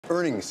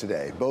earnings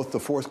today, both the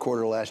fourth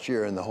quarter last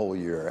year and the whole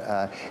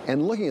year.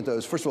 And looking at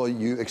those, first of all,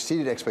 you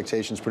exceeded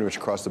expectations pretty much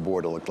across the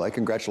board, it looked like.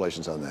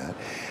 Congratulations on that.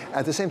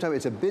 At the same time,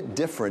 it's a bit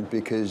different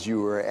because you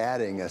were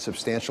adding a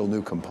substantial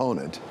new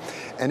component.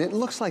 And it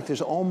looks like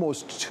there's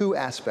almost two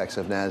aspects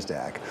of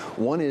NASDAQ.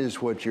 One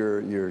is what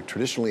you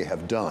traditionally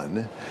have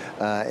done,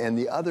 and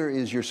the other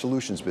is your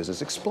solutions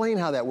business. Explain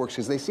how that works,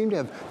 because they seem to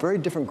have very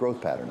different growth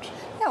patterns.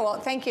 Yeah,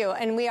 well, thank you.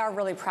 And we are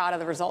really proud of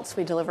the results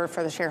we delivered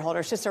for the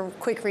shareholders. Just a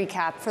quick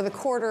recap. For the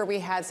quarter, we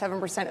had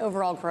 7%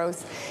 overall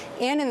growth.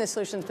 And in the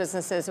solutions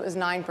businesses, it was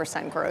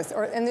 9% growth.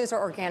 And those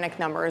are organic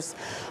numbers.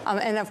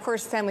 And of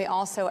course, then we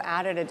also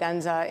added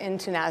Adenza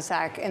into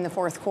NASDAQ in the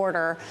fourth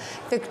quarter.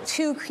 The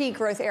two key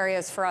growth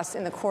areas for us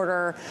in the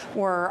quarter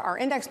were our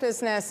index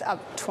business,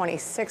 up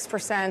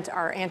 26%,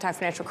 our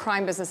anti-financial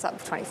crime business up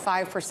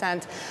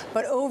 25%.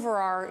 But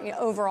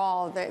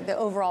overall, the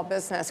overall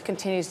business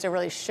continues to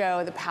really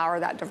show the power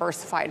of that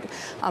diversified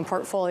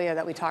portfolio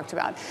that we talked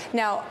about.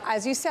 Now,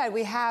 as you said,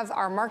 we have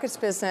our markets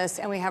business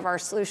and we have our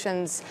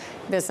solutions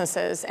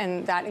businesses,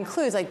 and that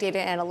includes like data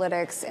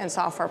analytics and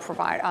software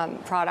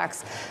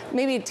products.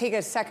 Maybe take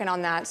a second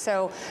on that.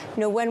 So,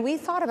 when we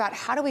thought about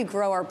how do we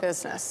grow our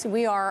business,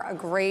 we are a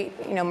great,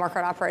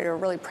 market operator.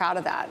 We're really proud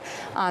of that.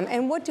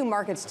 And what do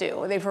markets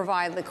do? They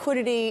provide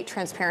liquidity,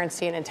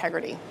 transparency, and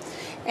integrity.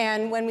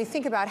 And when we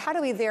think about how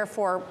do we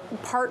therefore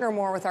partner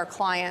more with our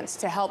clients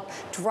to help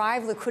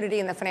drive liquidity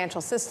in the financial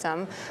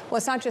system, well,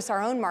 it's not just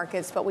our own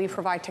markets, but we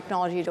provide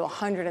technology to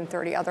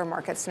 130 other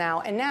markets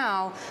now. And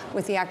now,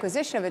 with the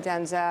acquisition of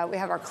Adenza, we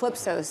have our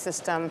Calypso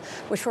system,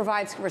 which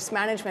provides risk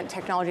management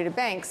technology to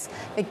banks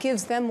that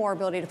gives them more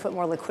ability to put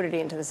more liquidity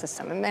into the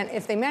system. And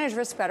if they manage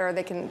risk better,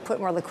 they can put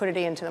more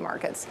liquidity into the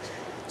markets.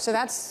 So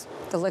that's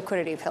the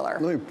liquidity pillar.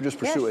 Let me just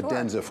pursue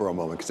Adenza for a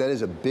moment, because that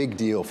is a big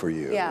deal for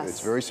you. Yes.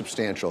 It's very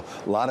substantial.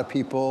 A lot of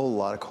people, a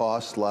lot of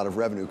costs, a lot of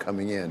revenue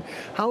coming in.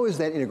 How is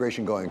that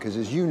integration going? Because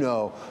as you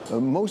know,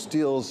 most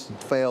deals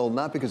fail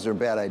not because they're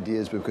bad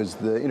ideas, but because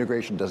the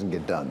integration doesn't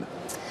get done.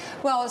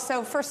 Well,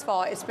 so first of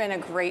all, it's been a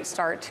great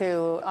start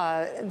to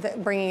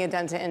bringing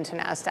Adenza into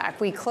NASDAQ.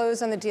 We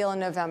closed on the deal in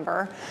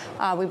November.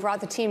 We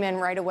brought the team in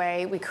right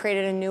away. We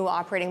created a new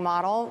operating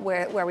model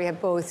where we have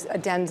both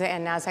Adenza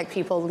and NASDAQ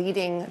people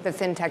leading the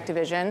FinTech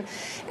division.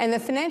 And the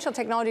financial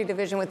technology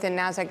division within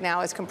NASDAQ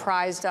now is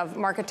comprised of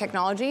market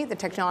technology, the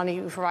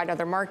technology we provide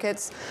other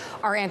markets,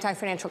 our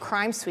anti-financial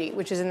crime suite,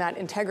 which is in that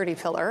integrity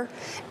pillar,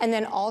 and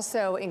then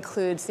also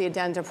includes the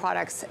Adenza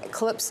products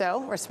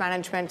Calypso, risk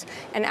management,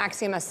 and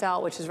Axiom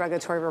SL, which is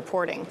regulatory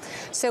reporting.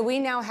 So we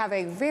now have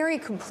a very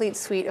complete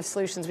suite of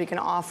solutions we can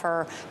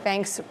offer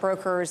banks,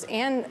 brokers,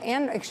 and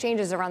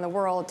exchanges around the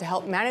world to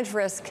help manage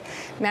risk,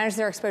 manage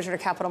their exposure to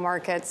capital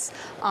markets,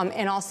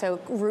 and also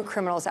root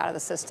criminals out of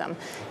the system.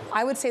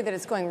 I would say that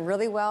it's going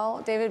really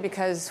well, David,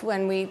 because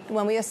when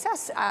we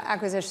assess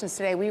acquisitions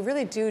today, we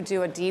really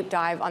do a deep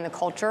dive on the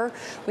culture.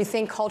 We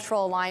think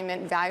cultural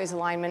alignment, values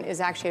alignment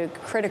is actually a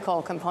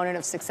critical component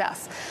of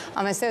success.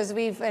 And so as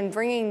we've been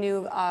bringing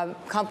new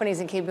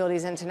companies and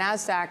capabilities into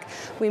NASDAQ,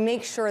 we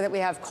make sure that we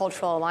have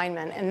cultural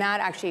alignment, and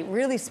that actually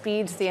really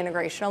speeds the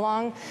integration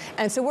along.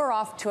 And so we're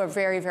off to a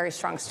very, very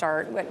strong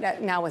start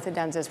now with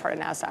Adenza as part of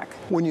NASDAQ.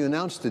 When you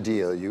announced the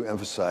deal, you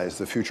emphasized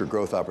the future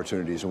growth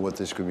opportunities and what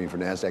this could mean for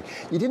NASDAQ.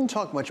 You didn't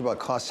talk much about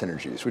cost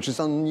synergies, which is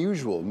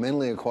unusual.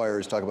 Mainly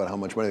acquirers talk about how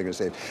much money they're going to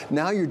save.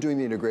 Now you're doing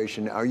the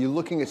integration. Are you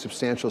looking at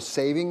substantial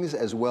savings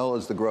as well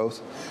as the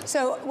growth?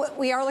 So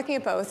we are looking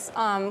at both.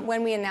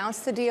 When we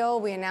announced the deal,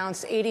 we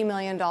announced $80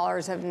 million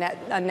of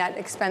net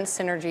expense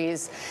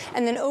synergies.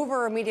 And then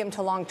over a medium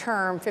to long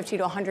term, $50 to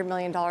 $100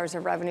 million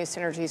of revenue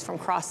synergies from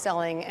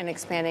cross-selling and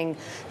expanding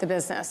the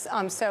business.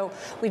 So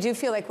we do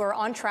feel like we're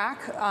on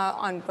track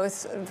on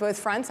both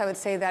fronts. I would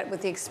say that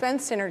with the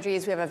expense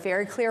synergies, we have a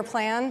very clear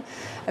plan,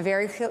 a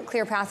very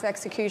clear path of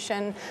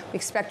execution. We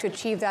expect to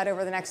achieve that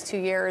over the next 2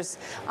 years.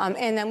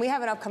 And then we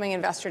have an upcoming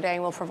investor day,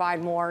 and we'll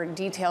provide more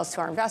details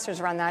to our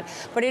investors around that.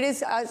 But it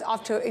is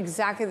off to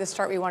exactly the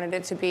start we wanted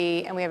it to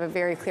be, and we have a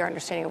very clear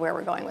understanding of where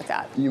we're going with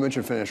that. You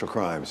mentioned financial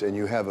crimes, and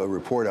you have a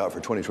report out for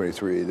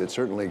 2023 that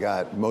certainly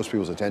got most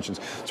people's attention.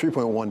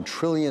 $3.1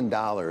 trillion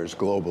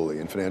globally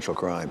in financial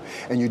crime.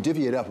 And you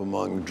divvy it up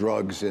among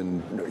drugs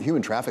and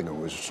human trafficking. It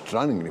was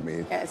stunning to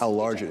me how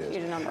large it is.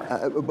 Huge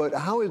number. But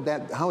how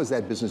is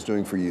that business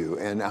doing for you?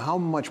 And how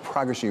much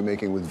progress are you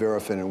making with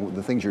Verafin and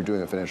the things you're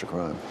doing in financial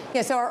crime?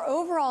 Yeah, so our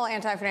overall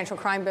anti-financial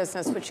crime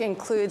business, which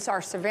includes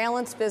our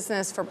surveillance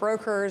business for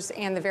brokers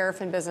and the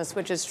Verafin business,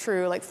 which is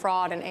true, like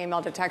fraud and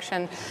AML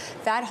detection,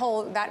 that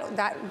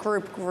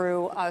group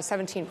grew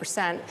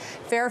 17%.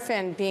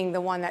 Verafin being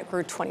the one that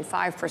grew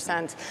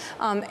 25%.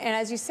 And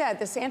as you said,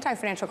 this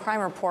anti-financial crime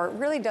report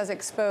really does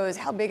expose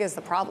how big is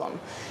the problem.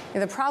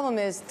 And the problem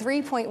is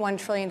 $3.1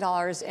 trillion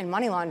in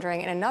money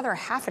laundering and another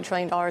 $500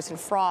 billion in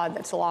fraud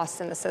that's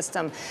lost in the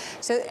system.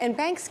 So, and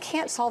banks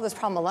can't solve this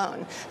problem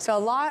alone. So a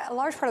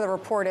large part of the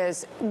report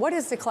is, what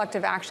is the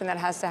collective action that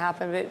has to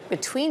happen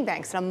between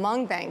banks and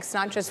among banks,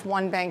 not just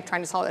one bank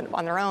trying to solve it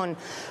on their own,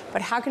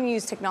 but how can you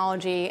use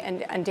technology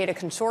and data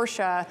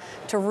consortia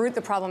to root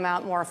the problem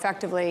out more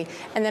effectively,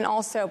 and then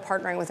also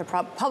partnering with the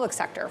public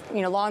sector,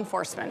 law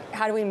enforcement.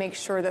 How do we make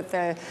sure that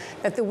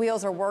the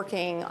wheels are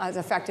working as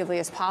effectively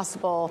as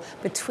possible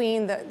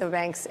between the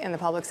banks and the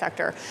public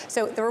sector?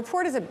 So the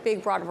report is a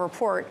big, broad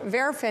report.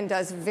 Verafin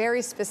does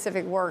very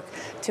specific work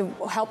to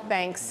help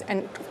banks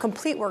and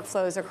complete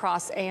workflows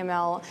across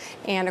AML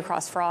and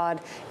across fraud.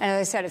 And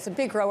as I said, it's a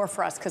big grower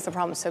for us because the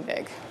problem is so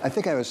big. I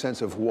think I have a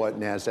sense of what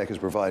NASDAQ is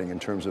providing in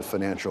terms of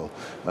financial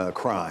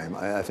crime.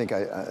 I think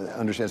I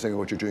understand something of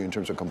what you're doing in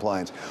terms of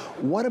compliance.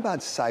 What about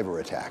cyber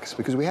attacks?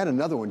 Because we had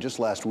another one just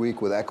last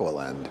week with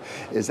Equilend.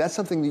 Is that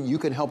something that you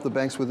can help the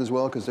banks with as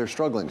well, because they're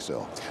struggling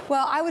still?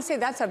 Well, I would say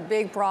that's a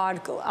big,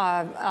 broad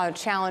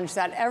challenge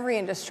that every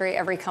industry,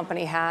 every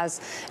company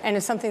has, and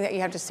it's something that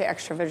you have to stay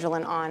extra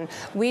vigilant on.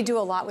 We do a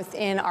lot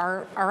within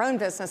our own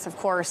business, of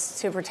course,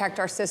 to protect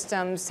our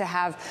systems, to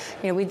have,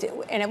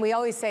 and we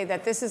always say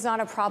that this is not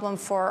a problem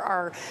for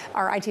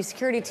our IT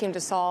security team to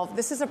solve.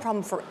 This is a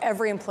problem for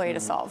every employee to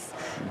solve.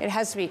 It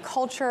has to be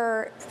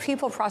culture,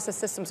 people, process,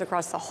 systems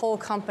across the whole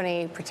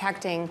company,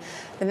 protecting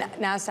the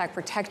NASDAQ,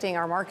 protecting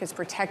our markets,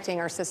 protecting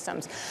our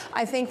systems.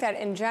 I think that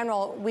in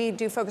general, we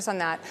do focus on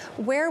that.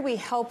 Where we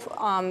help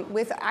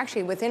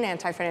within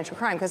anti-financial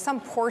crime, because some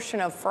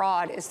portion of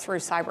fraud is through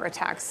cyber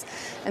attacks.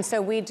 And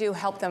so we do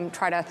help them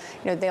try to,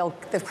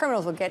 the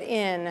criminals will get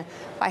in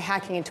by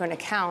hacking into an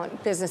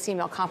account, business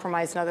email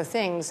compromise and other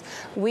things.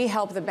 We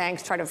help the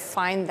banks try to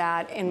find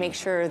that and make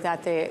sure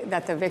that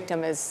the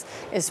victim is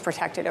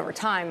protected over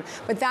time.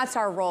 But that's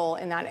our role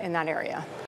in that area.